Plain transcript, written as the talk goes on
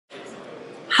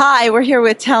Hi, we're here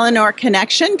with Telenor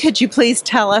Connexion. Could you please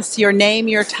tell us your name,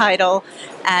 your title,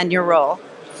 and your role?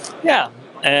 Yeah,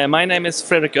 my name is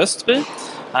Fredrik Östbye.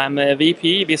 I'm a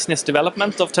VP Business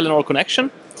Development of Telenor Connexion.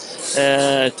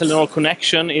 Telenor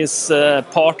Connexion is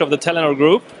part of the Telenor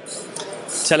Group.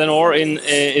 Telenor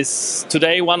is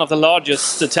today one of the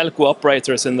largest telco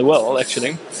operators in the world,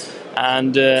 actually.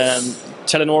 And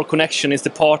Telenor Connexion is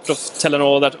the part of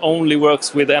Telenor that only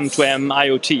works with M2M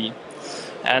IoT.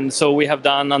 And so we have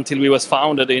done until we was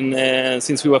founded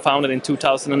since we were founded in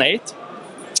 2008,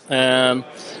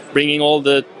 bringing all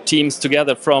the teams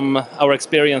together from our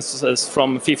experiences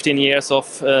from 15 years of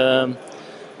M2M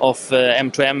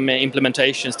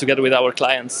implementations together with our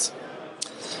clients.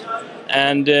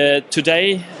 And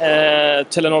today,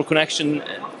 Telenor Connexion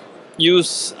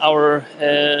use our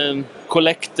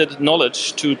collected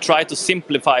knowledge to try to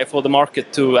simplify for the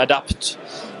market to adapt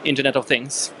Internet of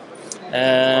Things.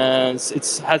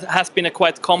 It has been a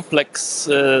quite complex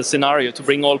scenario to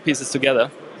bring all pieces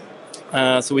together.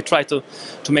 So we try to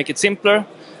make it simpler,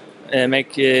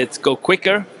 make it go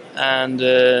quicker,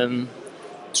 and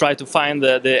try to find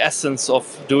the essence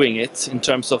of doing it in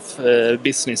terms of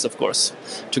business, of course,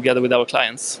 together with our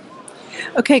clients.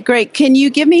 Okay, great. Can you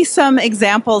give me some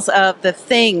examples of the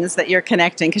things that you're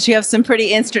connecting? Because you have some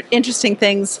pretty interesting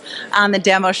things on the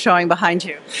demo showing behind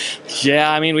you.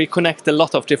 Yeah, I mean, we connect a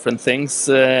lot of different things.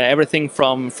 Everything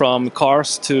from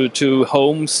cars to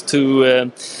homes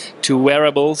to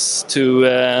wearables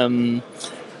to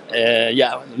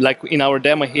yeah, like in our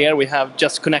demo here, we have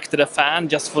just connected a fan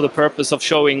just for the purpose of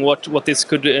showing what this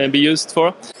could be used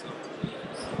for.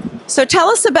 So tell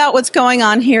us about what's going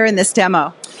on here in this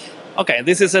demo. Okay,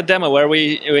 this is a demo where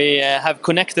we have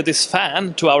connected this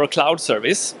fan to our cloud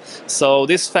service. So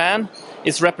this fan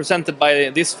is represented by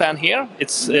this fan here.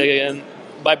 It's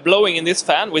by blowing in this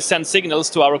fan, we send signals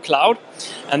to our cloud,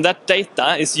 and that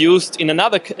data is used in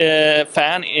another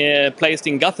fan placed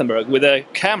in Gothenburg with a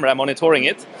camera monitoring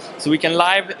it. So we can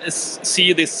live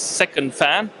see this second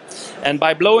fan, and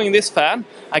by blowing this fan,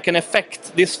 I can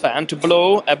affect this fan to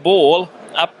blow a ball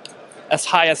up as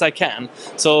high as I can.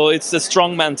 So it's a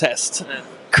strongman test.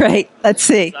 Great, let's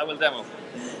see. I will demo.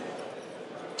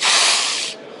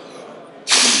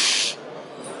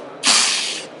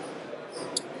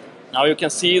 Now you can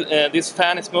see this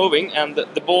fan is moving and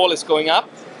the ball is going up.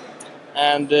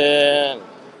 And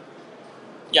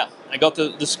yeah, I got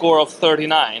the score of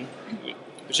 39,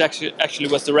 which actually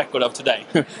was the record of today.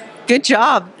 Good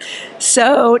job.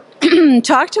 So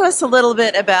talk to us a little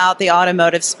bit about the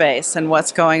automotive space and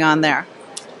what's going on there.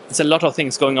 There's a lot of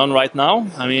things going on right now.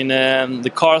 I mean,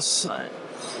 the cars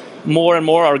more and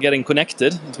more are getting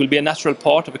connected. It will be a natural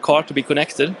part of a car to be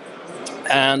connected.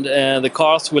 And the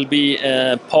cars will be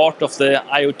part of the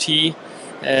IoT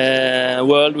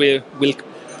world we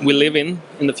will live in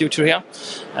the future here.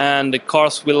 And the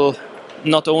cars will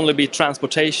not only be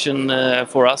transportation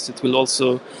for us, it will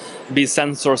also be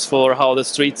sensors for how the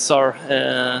streets are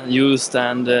used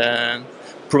and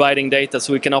providing data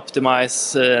so we can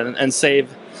optimize and save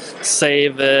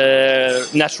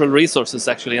natural resources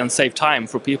actually and save time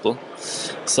for people.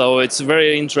 So it's a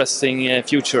very interesting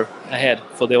future ahead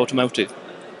for the automotive.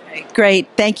 Great.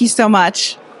 Thank you so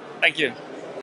much. Thank you.